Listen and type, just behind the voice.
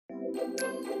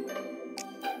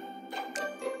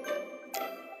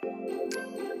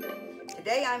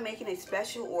Today I'm making a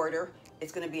special order.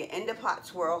 It's going to be an in the pot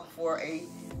swirl for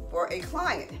a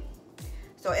client.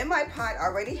 So in my pot I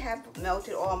already have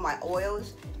melted all my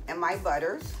oils and my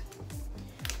butters.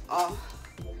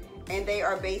 And they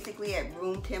are basically at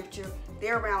room temperature.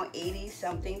 They're around 80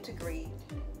 something degrees.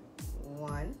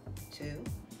 1, 2,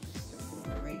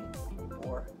 3,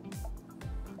 4,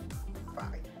 5.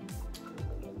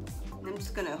 And I'm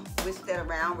just gonna whisk that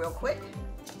around real quick.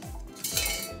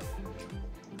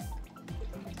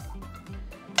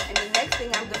 And the next thing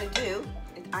I'm gonna do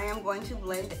is I am going to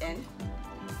blend in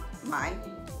my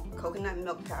coconut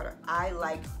milk powder. I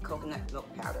like coconut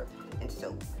milk powder in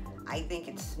soap. I think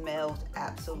it smells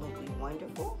absolutely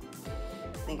wonderful.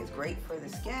 I think it's great for the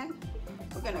skin.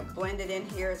 We're gonna blend it in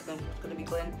here. It's gonna be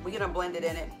blend. We're gonna blend it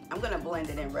in it. I'm gonna blend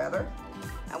it in rather.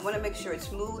 I want to make sure it's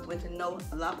smooth with no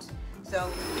lumps.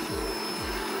 So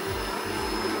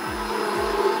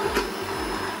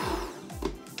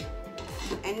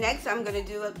and next I'm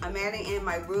adding in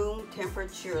my room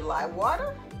temperature lye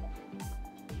water.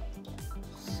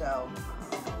 So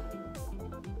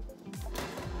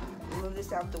move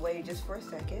this out the way just for a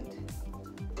second.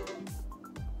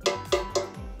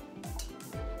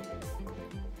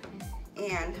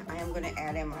 And I am going to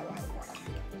add in my lye water.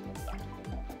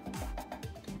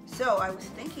 So I was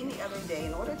thinking the other day,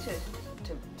 in order to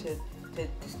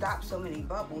stop so many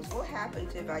bubbles, what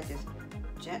happens if I just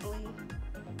gently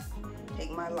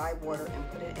take my lye water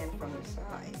and put it in from the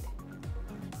side?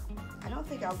 I don't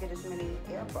think I'll get as many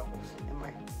air bubbles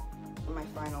in my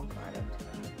final product.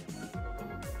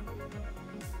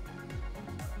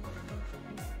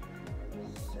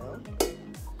 So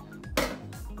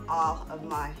all of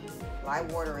my lye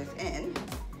water is in.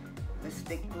 Let's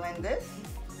stick blend this.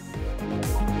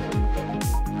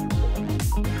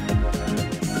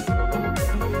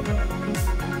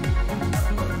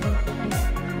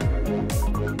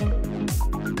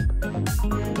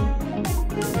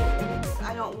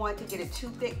 I don't want to get it too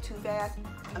thick too fast.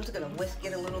 I'm just going to whisk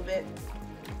it a little bit.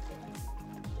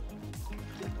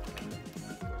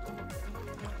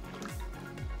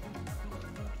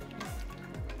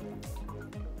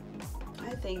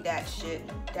 I think that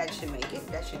should make it.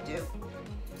 That should do.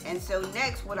 And so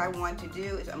next, what I want to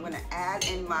do is I'm going to add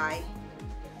in I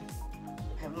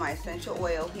have my essential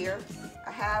oil here.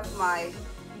 I have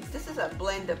this is a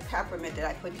blend of peppermint that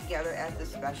I put together as a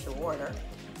special order.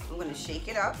 I'm going to shake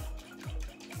it up,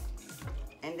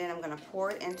 and then I'm going to pour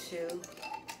it into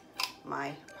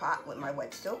my pot with my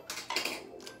wet soap.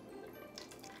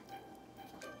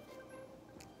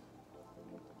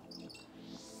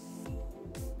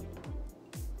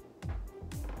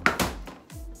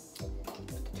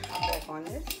 On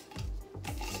this,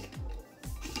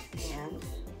 and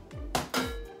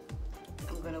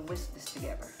I'm going to whisk this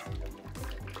together.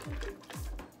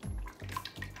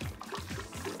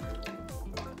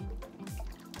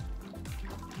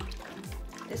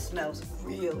 This smells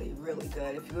really, really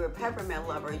good. If you're a peppermint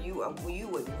lover, you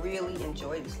would really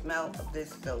enjoy the smell of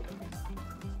this soap.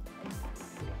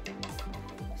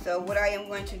 So what I am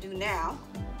going to do now,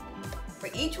 for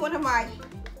each one of my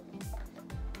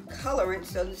colorant.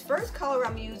 So this first color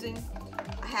I'm using,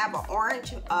 I have an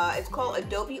orange, it's called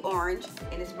Adobe Orange,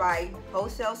 and it's by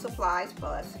Wholesale Supplies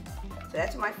Plus. So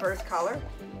that's my first color.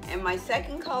 And my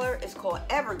second color is called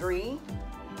Evergreen.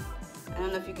 I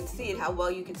don't know if you can see it, how well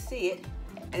you can see it.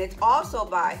 And it's also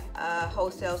by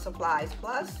Wholesale Supplies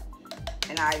Plus,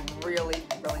 and I really,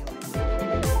 really like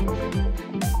it.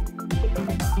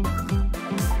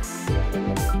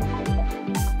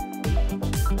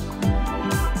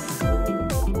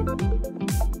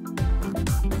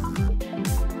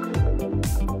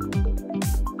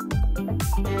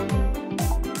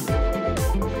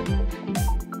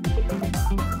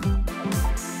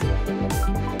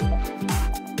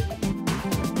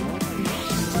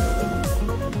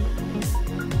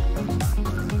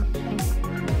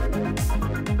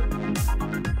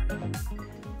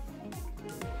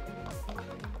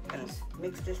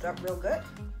 Mix this up real good.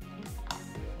 I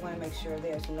want to make sure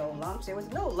there's no lumps. There was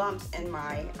no lumps in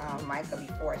my mica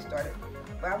before I started,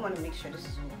 but I want to make sure this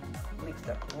is mixed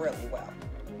up really well.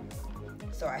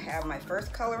 So I have my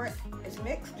first colorant is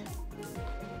mixed,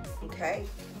 okay,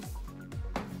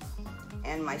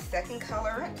 and my second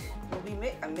colorant will be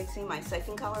mixed. I'm mixing my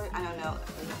second colorant. I don't know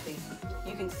if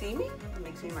you can see me. I'm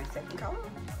mixing my second color.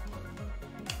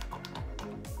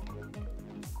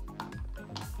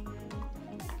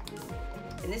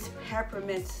 And this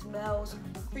peppermint smells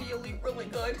really, really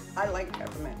good. I like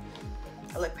peppermint.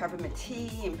 I like peppermint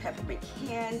tea and peppermint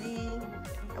candy.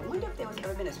 I wonder if there was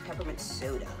ever been a peppermint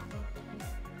soda.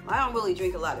 I don't really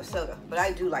drink a lot of soda, but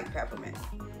I do like peppermint.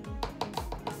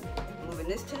 Moving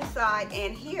this to the side,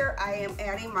 and here I am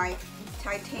adding my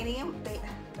titanium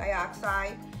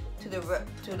dioxide to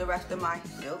the rest of my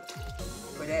soap.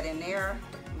 Put that in there.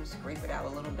 I'm gonna scrape it out a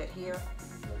little bit here.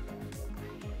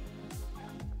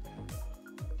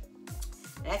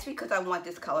 That's because I want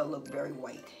this color to look very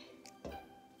white.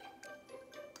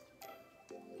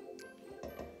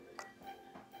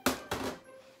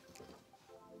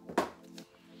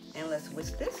 And let's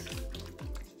whisk this.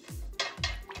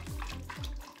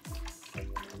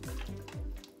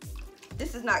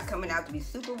 This is not coming out to be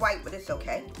super white, but it's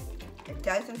okay. It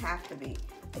doesn't have to be.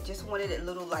 I just wanted it a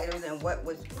little lighter than what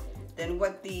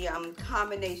the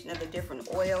combination of the different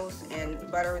oils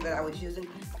and butter that I was using,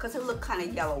 because it looked kind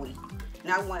of yellowy.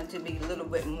 And I want it to be a little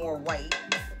bit more white,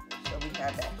 so we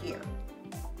have that here.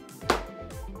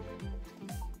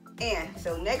 And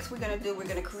so next we're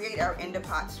gonna create our in the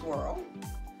pot swirl.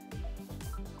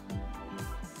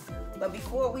 But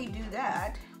before we do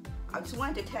that, I just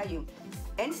wanted to tell you,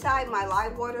 inside my lye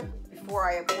water, before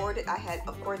I poured it,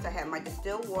 of course I had my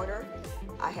distilled water,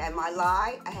 I had my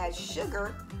lye, I had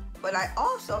sugar, but I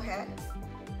also had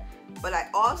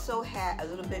a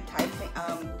little bit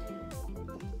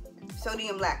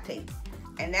sodium lactate,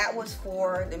 and that was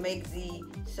to make the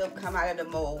soap come out of the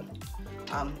mold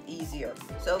easier.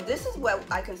 So this is what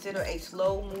I consider a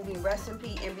slow moving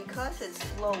recipe, and because it's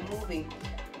slow moving,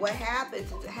 what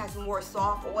happens is it has more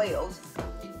soft oils.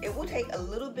 It will take a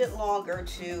little bit longer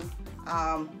to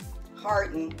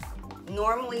harden.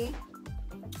 Normally,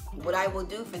 what I will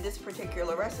do for this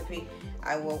particular recipe,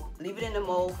 I will leave it in the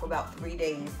mold for about 3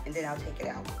 days, and then I'll take it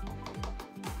out.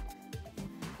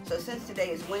 So since today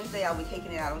is Wednesday, I'll be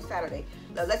taking it out on Saturday.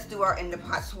 Now let's do our in the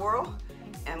pot swirl.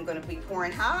 I'm going to be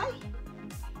pouring high,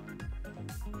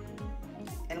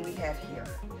 and we have here.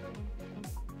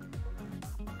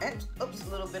 And oops, a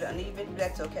little bit uneven, but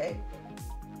that's okay.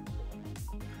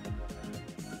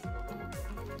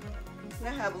 And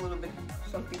I have a little bit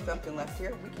something left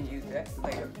here. We can use that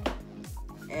later.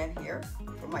 And here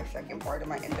for my second part of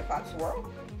my in the pot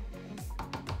swirl,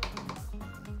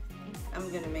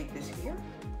 I'm gonna make this here,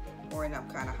 pouring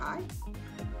up kind of high,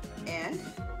 and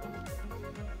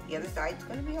the other side's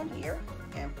gonna be on here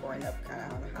and pouring up kind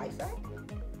of on the high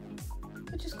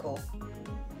side, which is cool.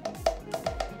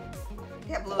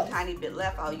 I have a little tiny bit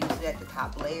left. I'll use it at the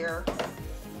top layer.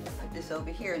 Put this over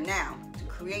here. Now, to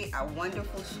create our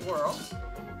wonderful swirl,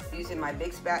 using my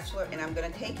big spatula, and I'm gonna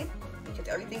take it, because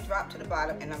everything dropped to the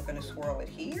bottom, and I'm gonna swirl it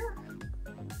here,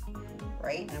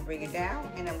 right? And bring it down,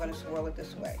 and I'm gonna swirl it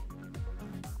this way.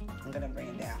 I'm gonna bring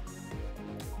it down.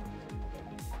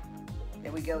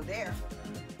 There we go there.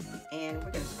 And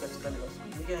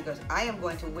I am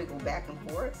going to wiggle back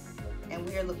and forth, and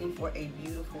we are looking for a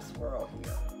beautiful swirl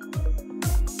here.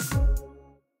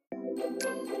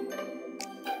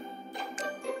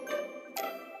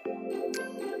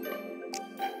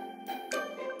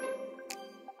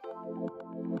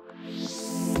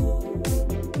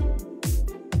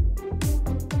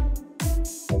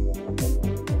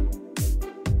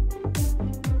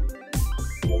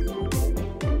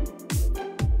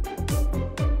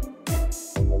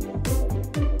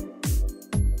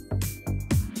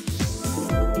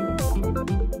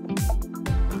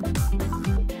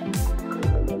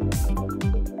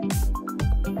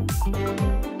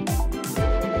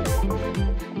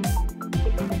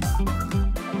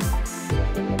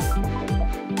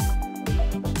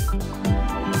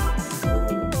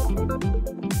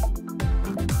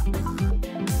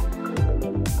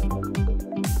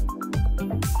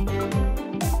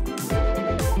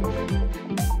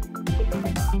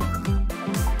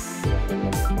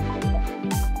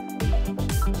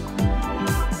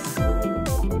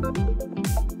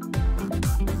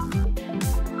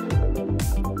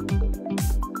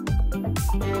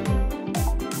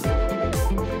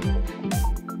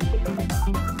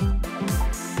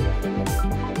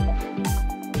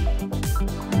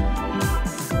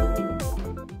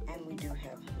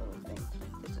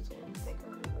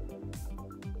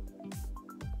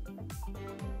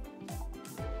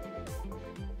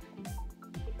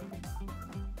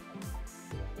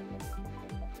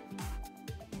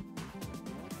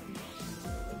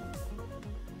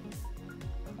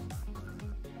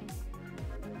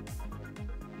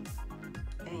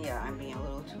 And yeah, I'm being a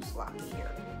little too sloppy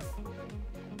here.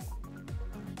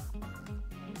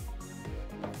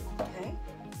 Okay,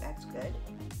 that's good.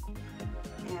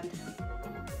 And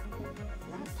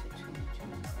not too much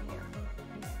here.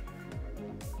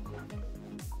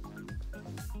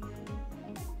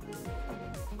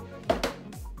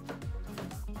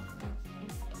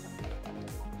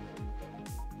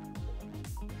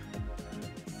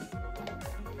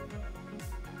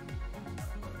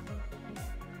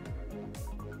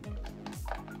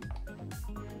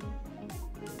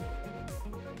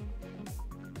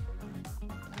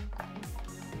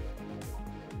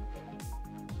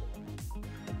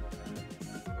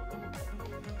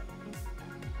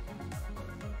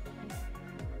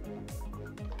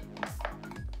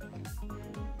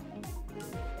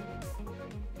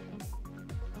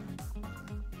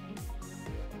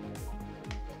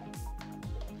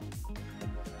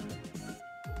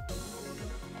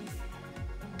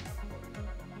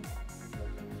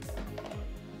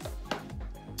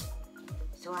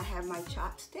 So I have my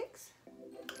chopsticks,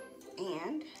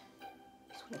 and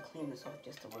I just want to clean this off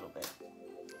just a little bit.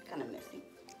 Kind of messy.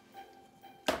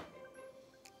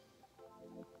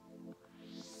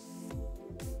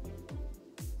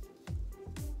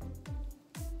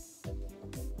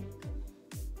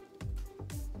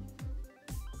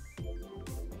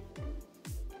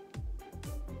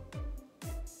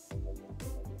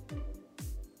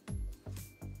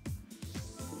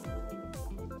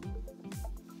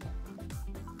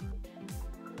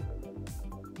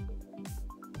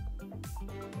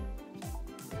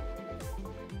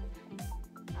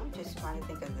 Just trying to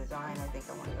think of design. I think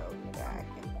I want to go back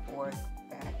and forth,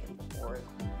 back and forth.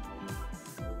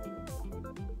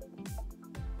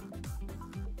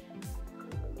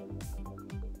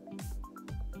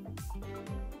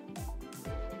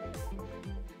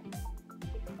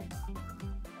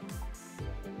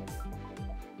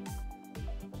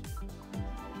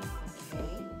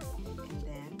 Okay, and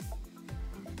then,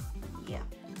 yeah,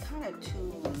 it's kind of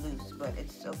too loose, but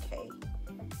it's okay.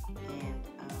 And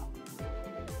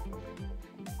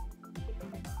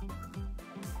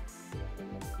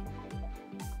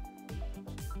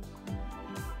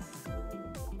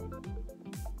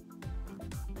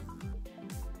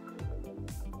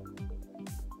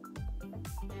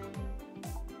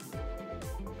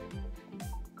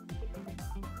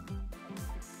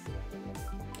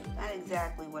not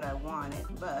exactly what I wanted,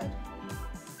 but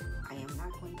I am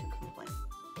not going to complain.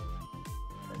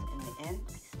 Because in the end,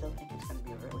 I still think it's going to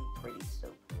be a really pretty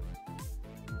soup.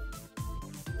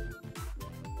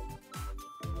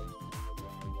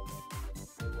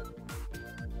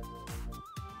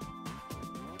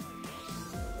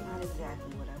 Not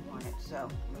exactly what I wanted, so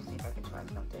let's see if I can try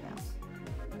something else.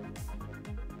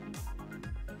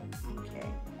 Okay,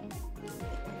 I think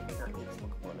my figure eights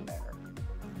look a little better.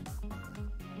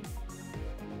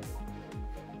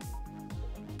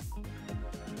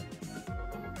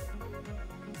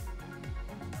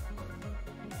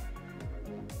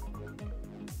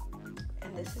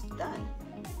 This is done.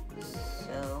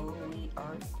 So we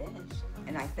are finished.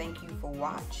 And I thank you for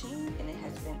watching, and it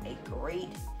has been a great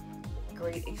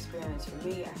experience for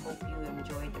me. I hope you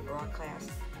enjoyed the broadcast.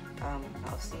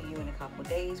 I'll see you in a couple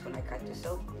days when I cut the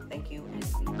soap. Thank you.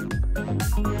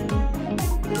 And